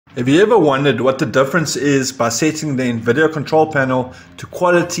Have you ever wondered what the difference is by setting the Nvidia Control Panel to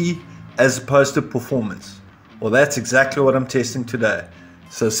quality as opposed to performance? Well, that's exactly what I'm testing today.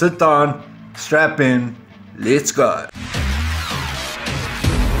 So sit down, strap in, let's go.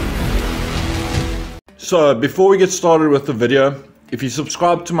 So before we get started with the video, if you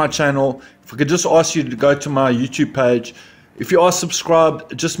subscribe to my channel, if I could just ask you to go to my YouTube page. If you are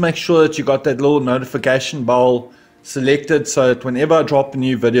subscribed, just make sure that you got that little notification bell selected so that whenever I drop a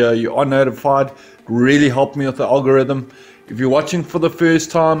new video you are notified. It really helped me with the algorithm. If you're watching for the first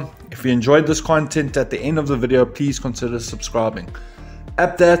time, if you enjoyed this content at the end of the video, please consider subscribing.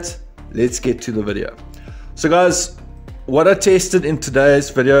 At that, let's get to the video. So guys, what I tested in today's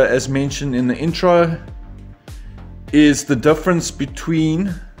video, as mentioned in the intro, is the difference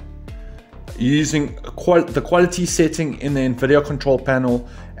between using the quality setting in the Nvidia Control Panel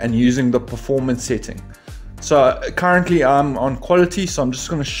and using the performance setting. So currently I'm on quality, so I'm just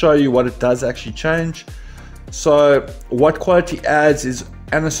going to show you what it does actually change. So what quality adds is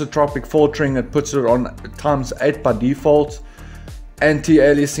anisotropic filtering. It puts it on ×8 by default.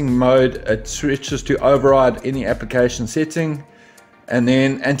 Anti-aliasing mode, it switches to override any application setting. And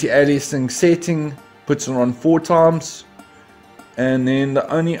then anti-aliasing setting puts it on 4 times. And then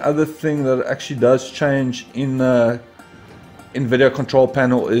the only other thing that actually does change in the Nvidia Control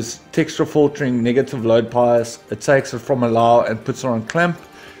Panel is texture filtering, negative load bias. It takes it from allow and puts it on clamp.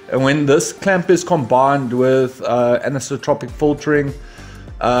 And when this clamp is combined with anisotropic filtering,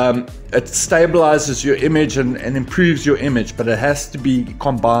 it stabilizes your image and improves your image, but it has to be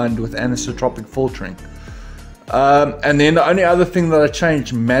combined with anisotropic filtering. And then the only other thing that I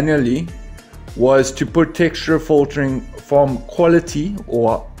changed manually was to put texture filtering from quality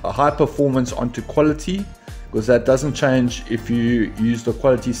or high performance onto quality, because that doesn't change if you use the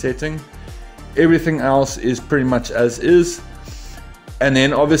quality setting. Everything else is pretty much as is. And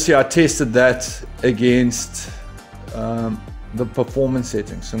then obviously I tested that against the performance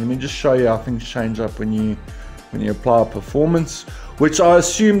settings. So let me just show you how things change up when you apply performance, which I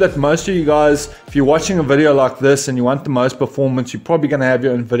assume that most of you guys, if you're watching a video like this and you want the most performance, you're probably going to have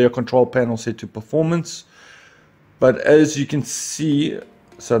your Nvidia Control Panel set to performance. But as you can see,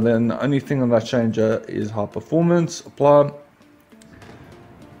 so then the only thing that I change is high performance, apply.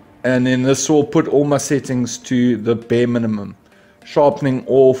 And then this will put all my settings to the bare minimum. Sharpening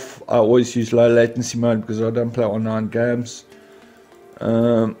off, I always use low latency mode because I don't play online games.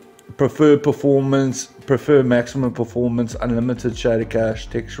 Prefer performance, prefer maximum performance, unlimited shader cache,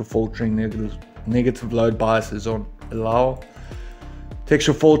 texture filtering, negative load bias is on allow.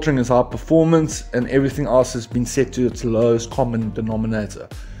 Texture filtering is high performance, and everything else has been set to its lowest common denominator.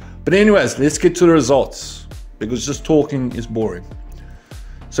 But anyways, let's get to the results, because just talking is boring.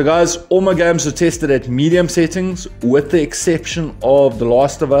 So guys, all my games are tested at medium settings, with the exception of The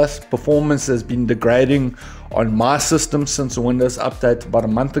Last of Us. Performance has been degrading on my system since the Windows update about a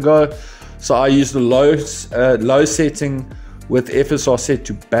month ago. So I use the low setting with FSR set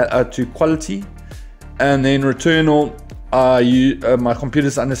to quality, and then Returnal, my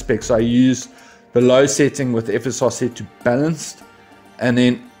computer's under spec, so I use the low setting with FSR set to balanced. And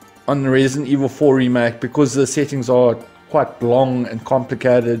then on the Resident Evil 4 remake, because the settings are quite long and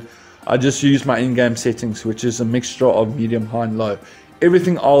complicated, I just use my in-game settings, which is a mixture of medium, high and low.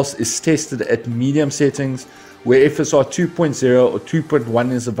 Everything else is tested at medium settings. Where FSR 2.0 or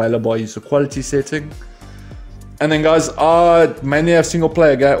 2.1 is available, I use the quality setting. And then guys, I mainly have single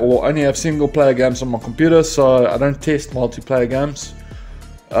player game, or only have single player games on my computer, so I don't test multiplayer games.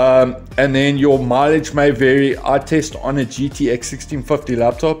 And then your mileage may vary. I test on a GTX 1650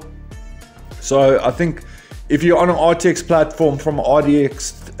 laptop. So I think if you're on an RTX platform from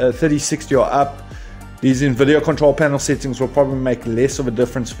RTX 3060 or up, these Nvidia Control Panel settings will probably make less of a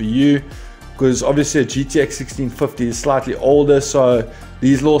difference for you, because obviously a GTX 1650 is slightly older, so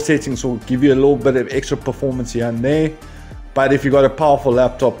these little settings will give you a little bit of extra performance here and there. But if you've got a powerful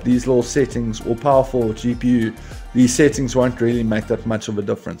laptop, these little settings, or powerful GPU, these settings won't really make that much of a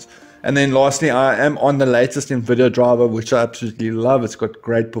difference. And then lastly, I am on the latest Nvidia driver, which I absolutely love. It's got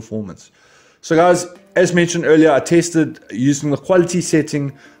great performance. So guys, as mentioned earlier, I tested using the quality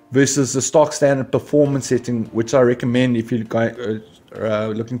setting versus the stock standard performance setting, which I recommend if you're going,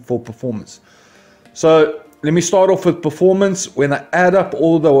 looking for performance. So let me start off with performance. When I add up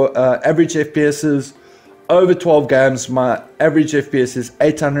all the average FPSs over 12 games, my average FPS is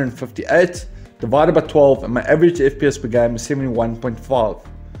 858 divided by 12, and my average FPS per game is 71.5.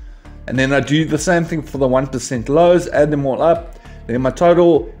 And then I do the same thing for the 1% lows, add them all up, then my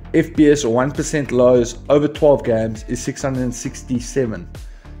total FPS or 1% lows over 12 games is 667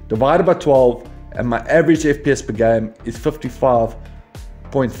 divided by 12, and my average FPS per game is 55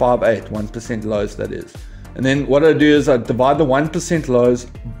 0.58, 1% lows that is. And then what I do is I divide the 1% lows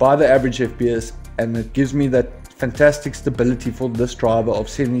by the average FPS, and it gives me that fantastic stability for this driver of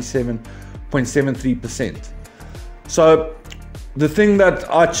 77.73%. So the thing that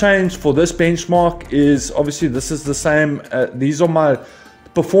I changed for this benchmark is, obviously this is the same, these are my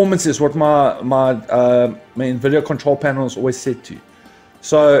performances, what my Nvidia Control Panel is always set to.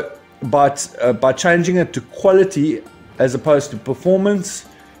 So by changing it to quality as opposed to performance,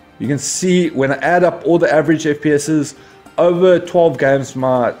 you can see when I add up all the average FPSs over 12 games,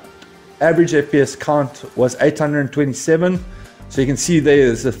 my average FPS count was 827. So you can see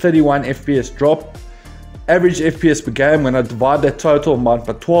there's a 31 FPS drop. Average FPS per game, when I divide that total amount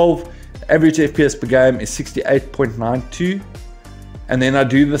by 12, average FPS per game is 68.92. And then I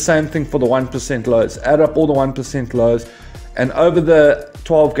do the same thing for the 1% lows. Add up all the 1% lows, and over the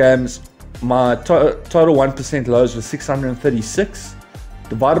 12 games, my total 1% lows was 636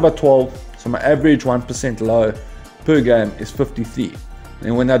 divided by 12, so my average 1% low per game is 53.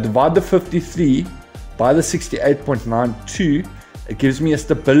 And when I divide the 53 by the 68.92, it gives me a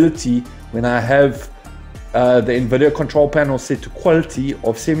stability when I have the Nvidia Control Panel set to quality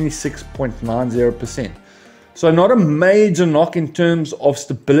of 76.90%. So not a major knock in terms of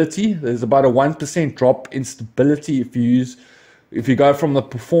stability. There's about a 1% drop in stability if you go from the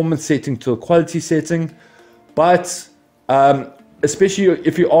performance setting to the quality setting. But especially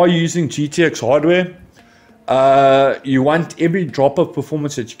if you are using GTX hardware, you want every drop of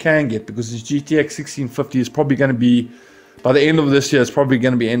performance that you can get, because the GTX 1650 is probably going to be, by the end of this year, it's probably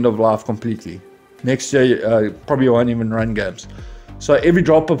going to be end of life completely. Next year, probably won't even run games. So every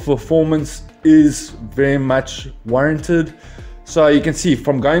drop of performance is very much warranted. So you can see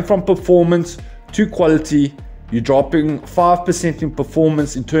from going from performance to quality, you're dropping 5% in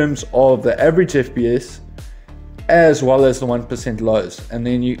performance in terms of the average FPS, as well as the 1% lows. And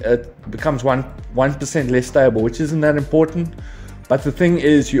then it becomes 1% less stable, which isn't that important. But the thing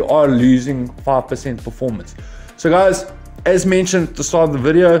is, you are losing 5% performance. So guys, as mentioned at the start of the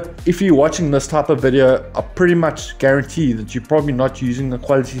video, if you're watching this type of video, I pretty much guarantee that you're probably not using the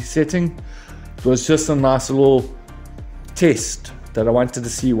quality setting. It was just a nice little test that I wanted to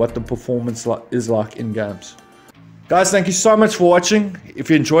see what the performance is like in games. Guys, thank you so much for watching. If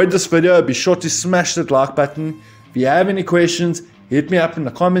you enjoyed this video, be sure to smash that like button. If you have any questions, hit me up in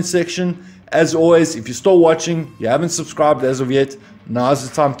the comment section. As always, if you're still watching, you haven't subscribed as of yet, now's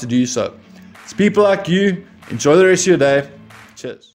the time to do so. It's people like you. Enjoy the rest of your day. Cheers.